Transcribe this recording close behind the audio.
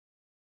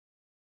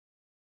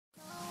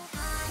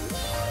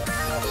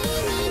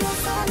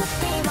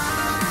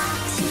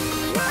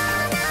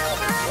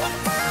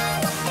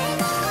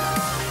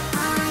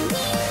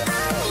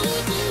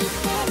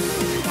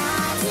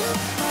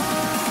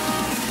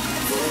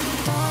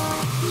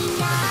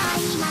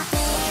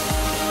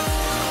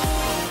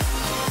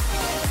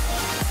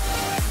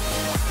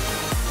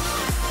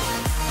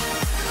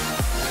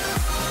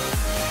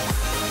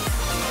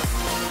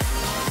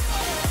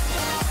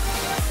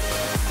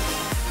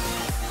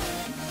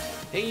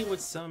Hey,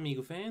 what's up,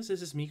 Miku fans?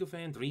 This is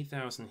MikuFan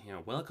 3000 here.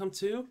 Welcome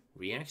to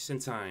Reaction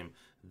Time.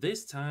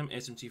 This time,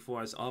 SMG4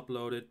 has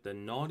uploaded the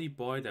naughty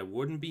boy that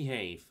wouldn't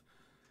behave.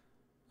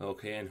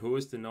 Okay, and who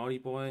is the naughty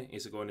boy?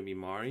 Is it going to be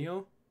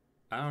Mario?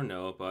 I don't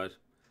know, but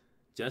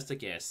just a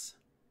guess.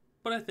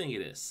 But I think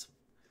it is.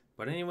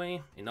 But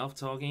anyway, enough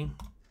talking.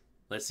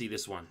 Let's see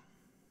this one.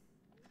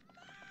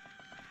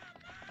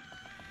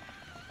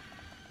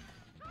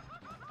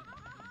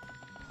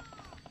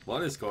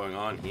 What is going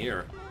on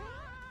here?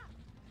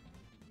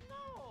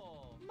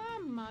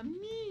 Mamma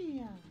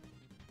mia!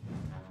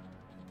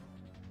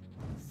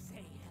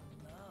 Say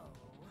hello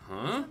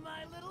Huh? to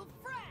my little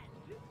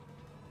friend.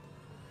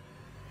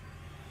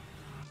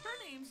 Her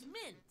name's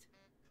Mint,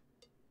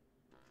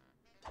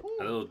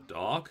 A little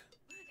dog?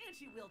 and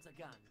she wields a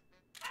gun.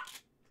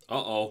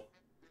 Uh-oh.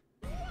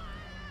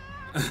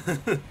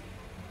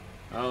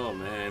 Oh,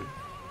 man.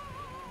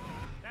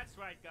 That's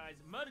right, guys.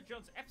 Murder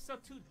Jones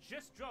episode 2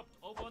 just dropped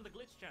over on the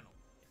Glitch channel.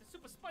 It's a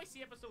super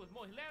spicy episode with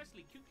more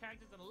hilariously cute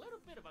characters and a little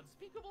bit of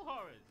unspeakable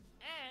horrors.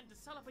 And to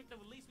celebrate the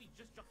release, we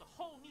just dropped a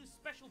whole new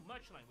special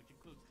merch line, which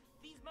includes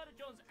these Murder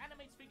Jones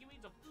animates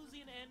figurines of Uzi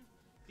and N,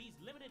 these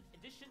limited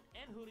edition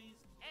N hoodies,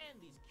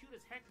 and these cute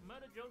as heck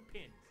Murder Jones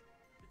pins.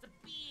 It's a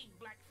big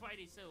Black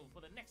Friday sale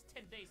for the next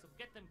 10 days, so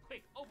get them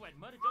quick over at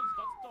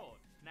murderjones.store.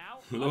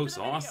 Now, Looks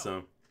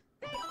awesome.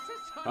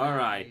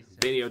 Alright,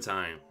 video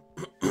time.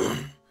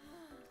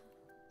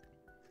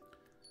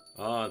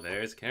 Oh,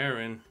 there's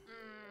Karen.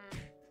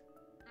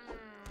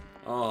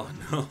 Oh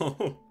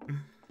no.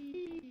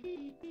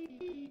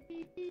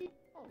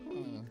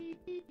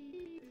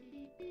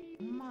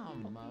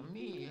 Mamma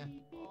mia!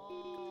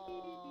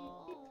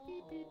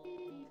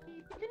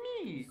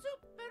 Me!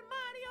 Super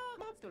Mario!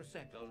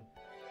 Motorcycle!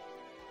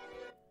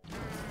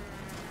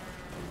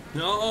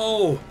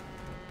 No!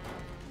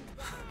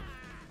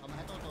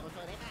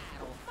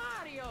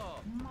 Mario!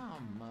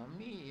 Mamma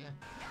mia!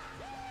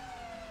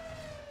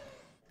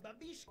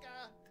 Babishka,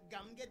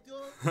 gamgetu.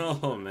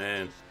 Oh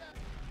man.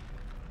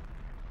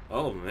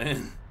 Oh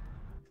man.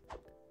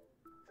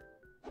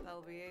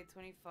 That'll be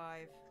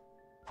 825.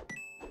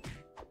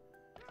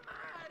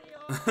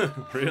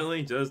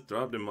 Really? Just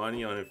drop the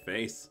money on her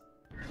face?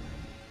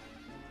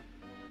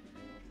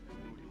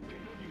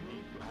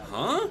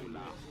 Huh?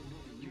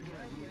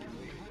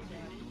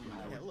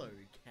 Hello,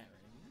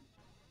 Karen.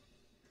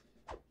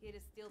 Here to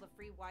steal the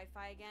free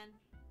Wi-Fi again?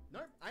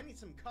 Nope, I need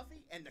some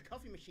coffee, and the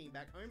coffee machine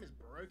back home is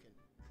broken.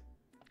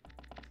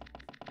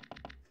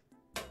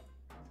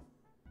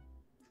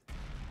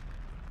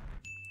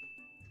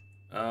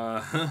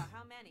 How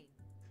many?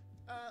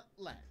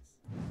 Lads,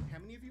 how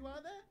many of you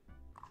are there?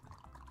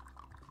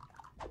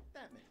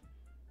 That many.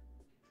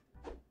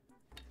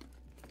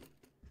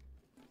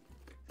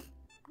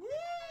 Woo!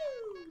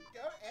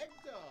 Go Egg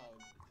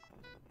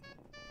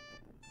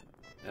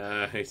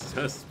Dog! He's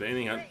just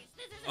spinning on. Grace,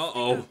 this is a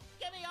Uh-oh. sticker.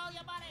 Give me all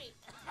your money!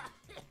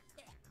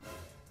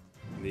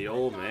 The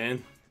old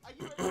man. Are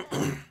you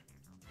okay?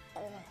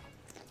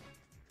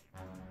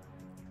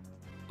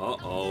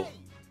 Uh-oh. Hey,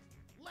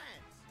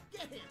 lads,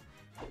 get him!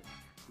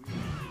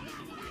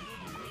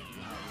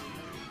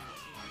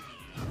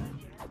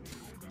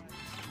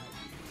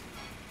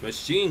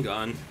 Machine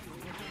gun.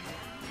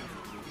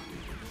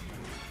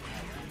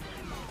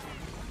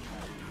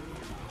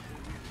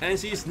 And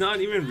she's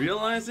not even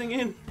realizing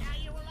it? Now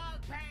you will all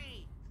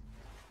pay!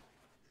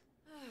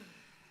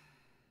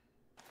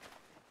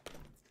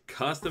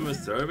 Customer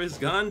service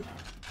gun?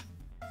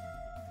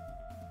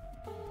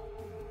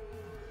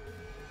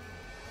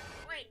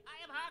 Wait, I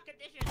am heart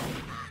conditioned!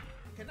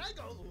 Can I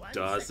go 1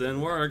 Doesn't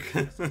second? work.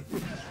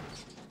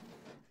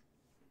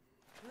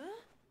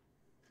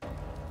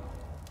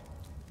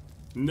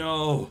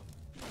 No!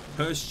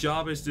 Her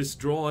shop is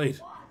destroyed.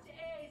 Uh-oh,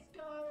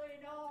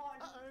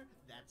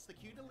 that's the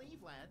cue to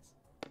leave, lads.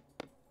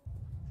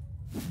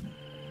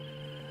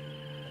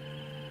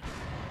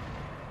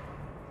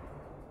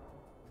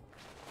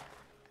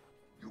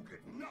 You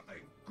get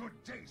nothing.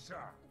 Good day, sir.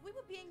 We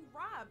were being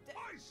robbed.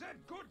 I said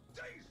good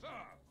day, sir.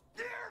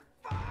 You're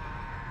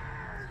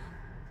fired.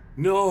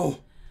 No!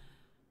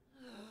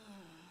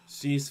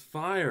 She's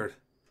fired.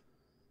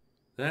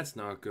 That's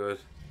not good.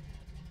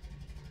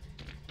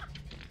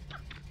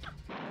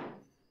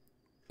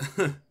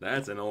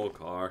 That's an old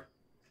car.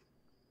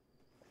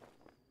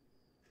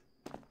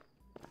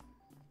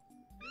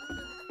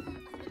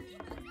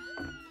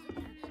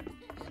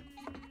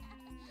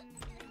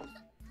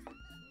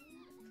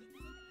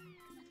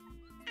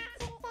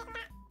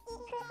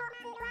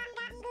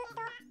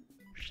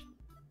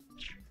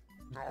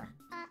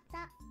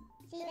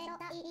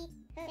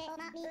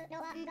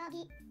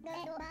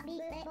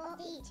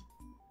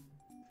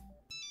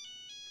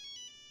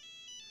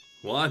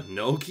 What?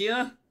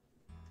 Nokia?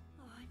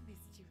 Oh, I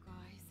missed you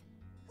guys.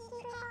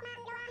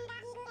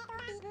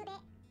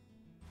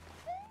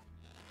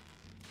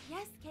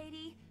 Yes,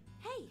 Katie.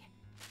 Hey,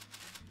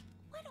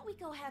 why don't we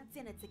go have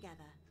dinner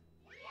together?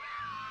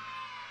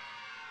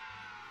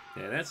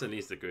 Yeah, that's at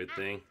least a good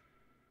thing.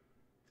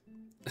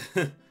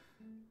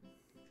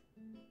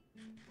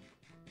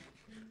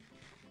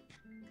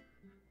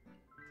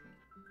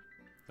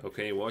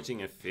 Okay,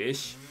 watching a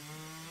fish.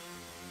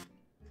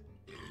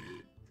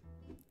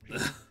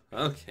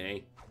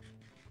 Okay.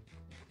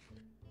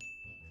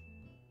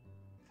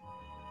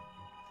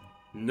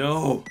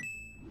 No!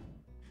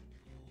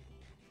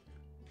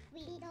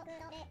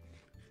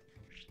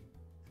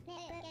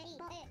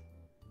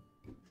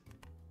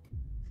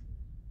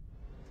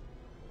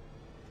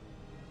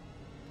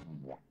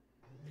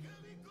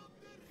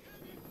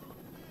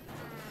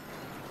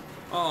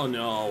 Oh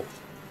no.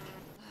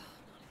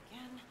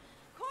 Again.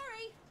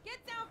 Corey,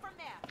 get down from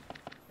there.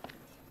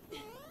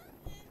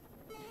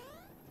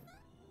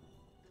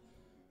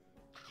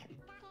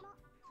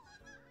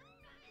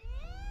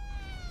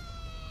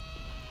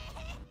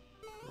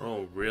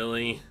 Oh,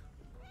 really?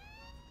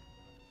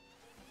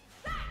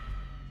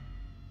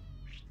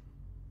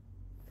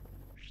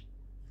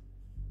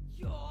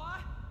 You're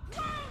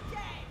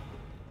grounded.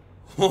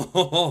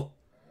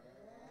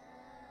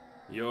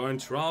 You're in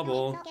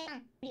trouble.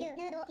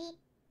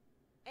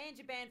 And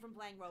you're banned from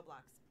playing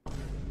Roblox.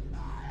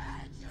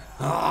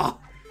 Ah,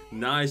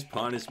 nice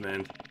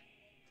punishment.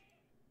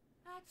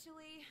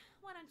 Actually,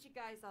 why don't you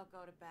guys all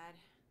go to bed?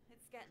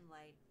 It's getting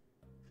late.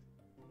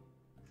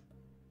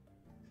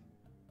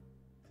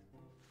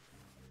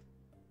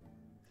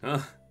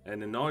 Huh,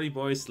 and the naughty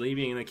boy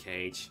sleeping in a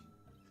cage.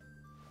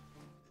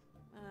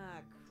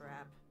 Ah,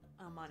 crap.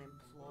 I'm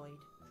unemployed.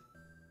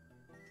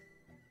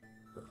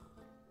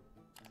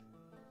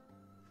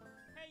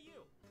 Hey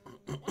you!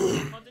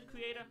 Content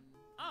creator?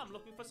 I'm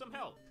looking for some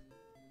help.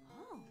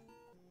 Oh.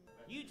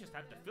 You just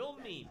have to film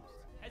memes.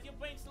 As your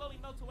brain slowly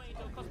melts away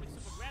into a cosmic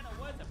super grand,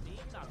 words of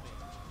meme nothing.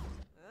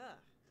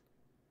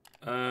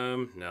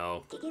 Ugh.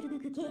 No.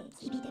 Looking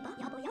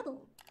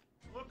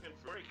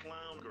for a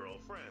clown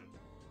girlfriend.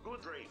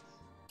 Good rates.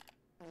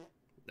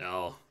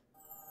 No.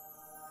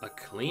 A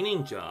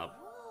cleaning job.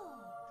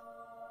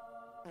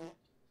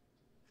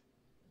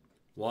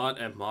 What,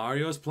 at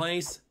Mario's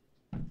place?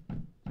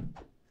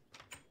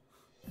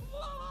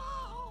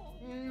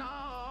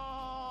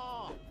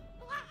 No!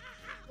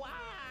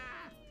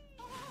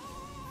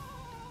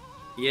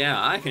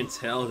 Yeah, I can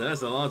tell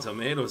there's a lot of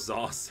tomato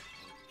sauce.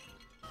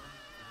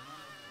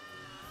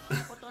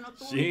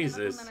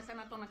 Jesus.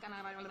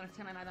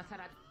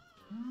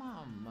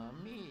 Mamma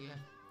mia.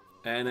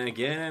 And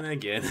again and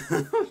again.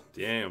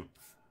 Damn.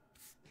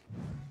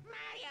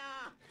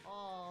 Mario!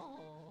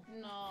 Oh,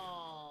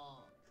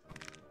 no.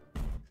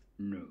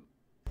 No.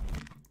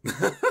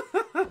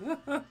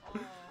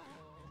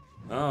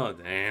 Oh,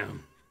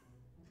 damn.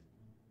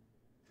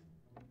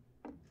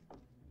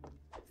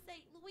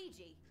 Say,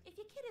 Luigi, if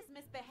your kid is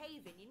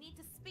misbehaving, you need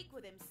to speak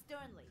with him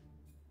sternly.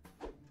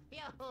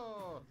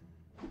 Yahoo!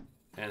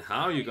 And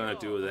how are you gonna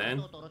do it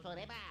then?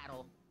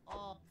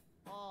 Oh,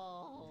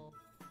 oh.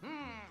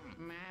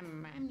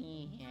 Mamma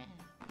mia.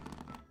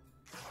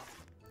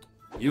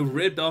 You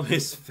ripped off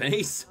his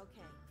face?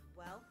 Okay,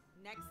 well,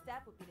 next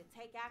step would be to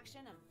take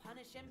action and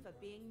punish him for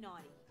being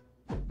naughty.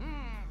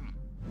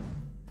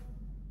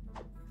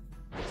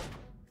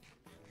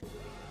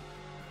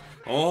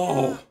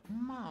 Oh!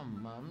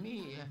 Mamma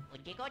mia.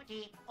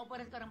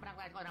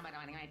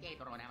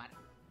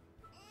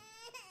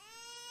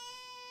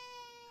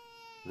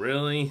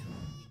 Really? You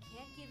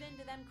can't give in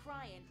to them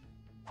crying.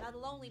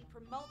 That'll only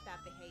promote that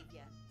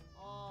behavior.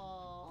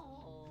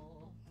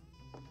 Oh.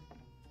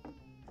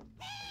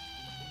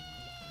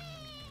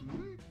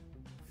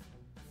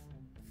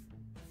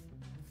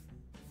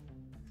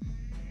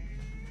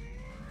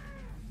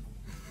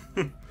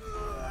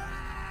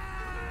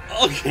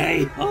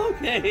 Okay,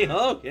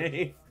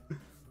 okay.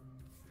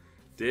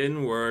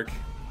 Didn't work.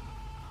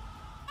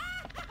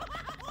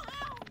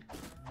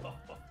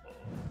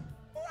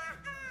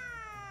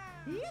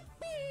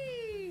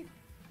 Yippee!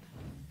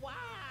 Wah!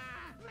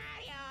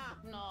 Mario!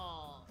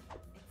 No.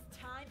 It's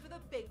time for the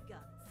big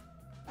guns.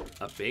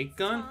 A big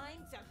gun?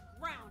 Time to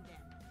ground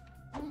him.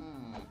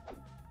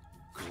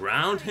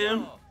 Ground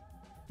him?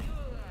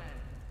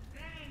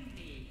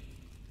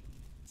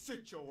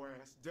 Sit your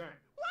ass down.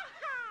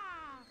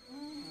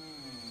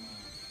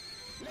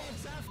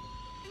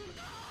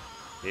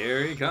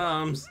 Here he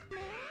comes.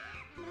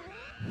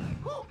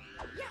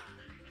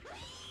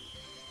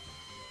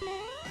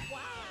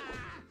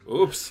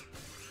 Oops.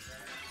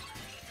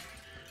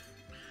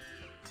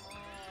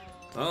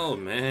 Oh,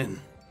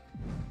 man.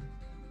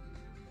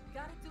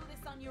 Gotta do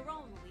this on your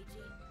own,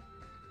 Luigi.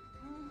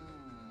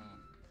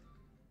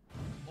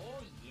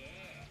 Oh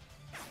yeah.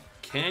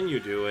 Can you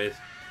do it?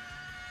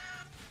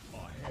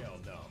 Oh, hell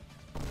no.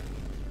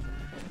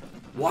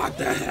 What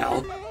the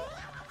hell?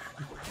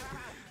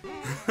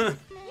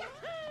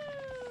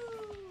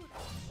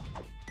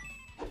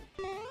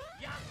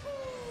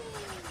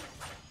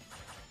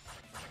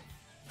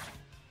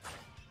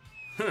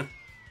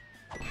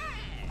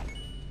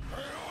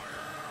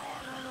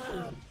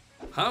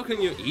 How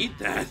can you eat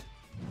that?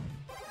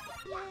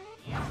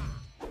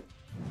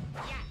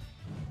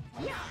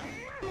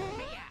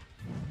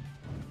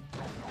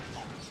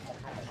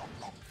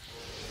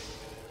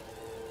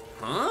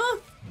 Huh?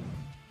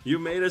 You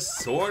made a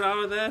sword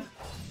out of that?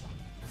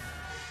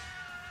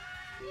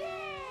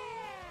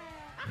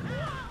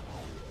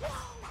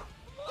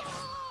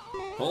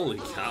 Holy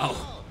cow.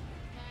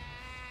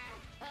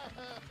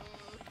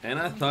 And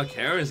I thought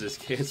Karen's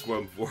kids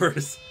were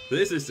worse.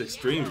 This is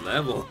extreme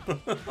level.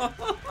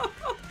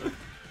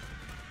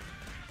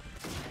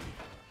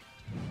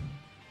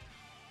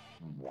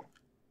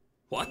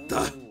 What the?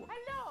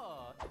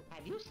 Hello.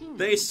 Have you seen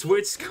They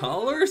switched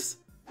colors?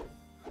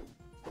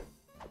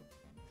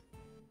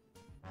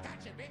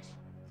 Gotcha, bitch.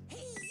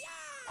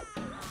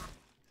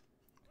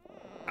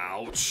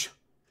 Ouch.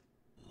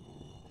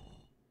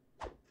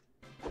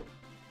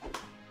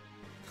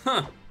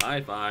 Huh.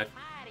 High five.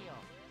 Mario.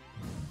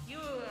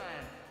 You're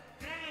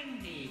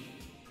trendy.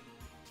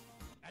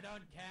 I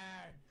don't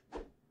care.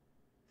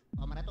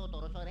 O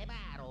matuturo sa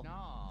reparo.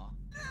 No.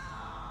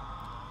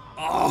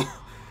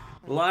 Oh,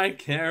 like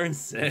Karen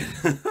said.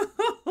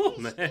 Oh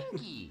man.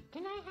 Stinky.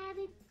 Can I have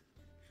it?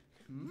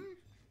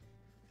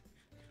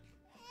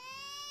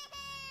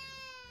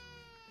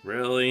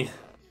 Really?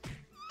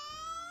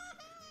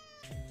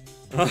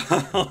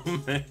 Oh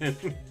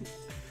man.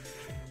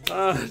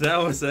 That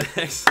was an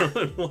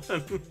excellent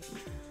one.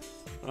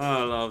 Oh,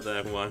 I love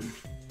that one.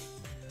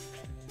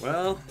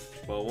 Well,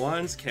 for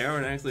once,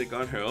 Karen actually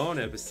got her own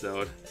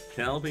episode,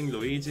 helping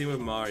Luigi with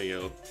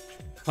Mario.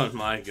 Oh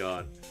my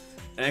god.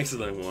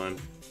 Excellent one.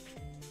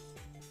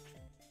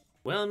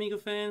 Well, Miku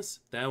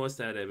fans, that was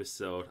that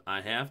episode.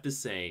 I have to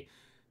say,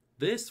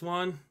 this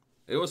one,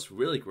 it was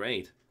really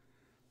great.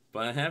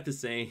 But I have to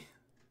say,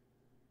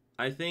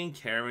 I think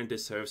Karen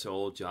deserves her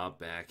old job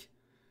back.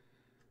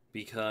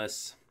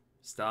 Because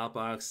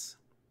Starbucks,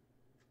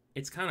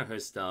 it's kind of her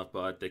stuff,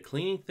 but the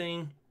cleaning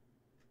thing,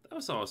 that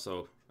was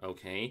also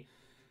okay.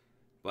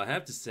 But I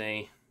have to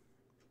say,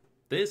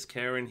 this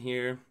Karen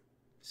here,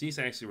 she's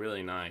actually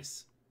really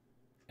nice.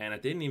 And I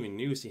didn't even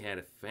know she had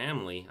a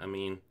family. I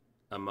mean,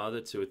 a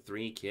mother to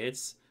 3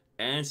 kids,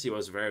 and she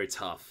was very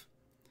tough.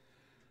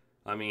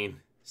 I mean,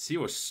 she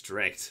was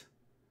strict,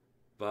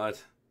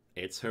 but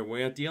it's her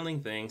way of dealing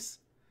things.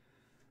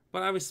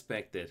 But I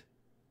respect it.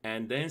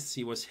 And then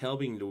she was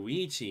helping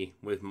Luigi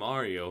with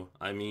Mario.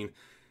 I mean,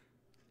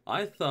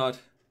 I thought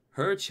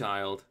her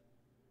child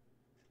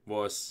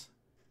was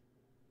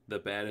the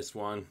baddest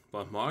one,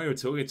 but Mario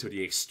took it to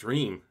the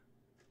extreme,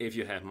 if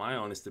you have my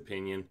honest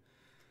opinion.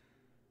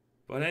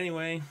 But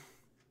anyway,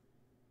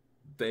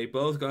 they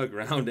both got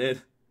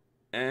grounded,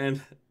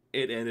 and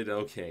it ended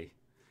okay.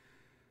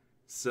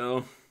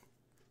 So,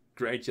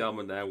 great job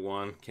on that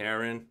one,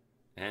 Karen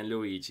and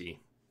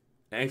Luigi.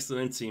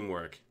 Excellent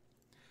teamwork.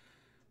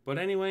 But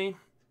anyway,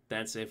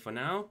 that's it for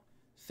now.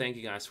 Thank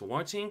you guys for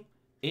watching.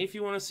 If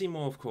you want to see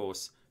more, of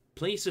course,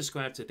 please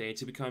subscribe today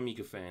to become a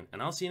MikuFan.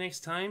 And I'll see you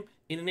next time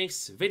in the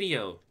next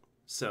video.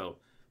 So,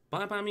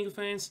 bye-bye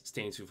MikuFans,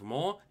 stay tuned for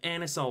more.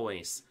 And as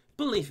always,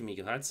 believe in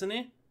Miku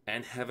Hatsune,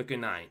 and have a good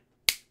night.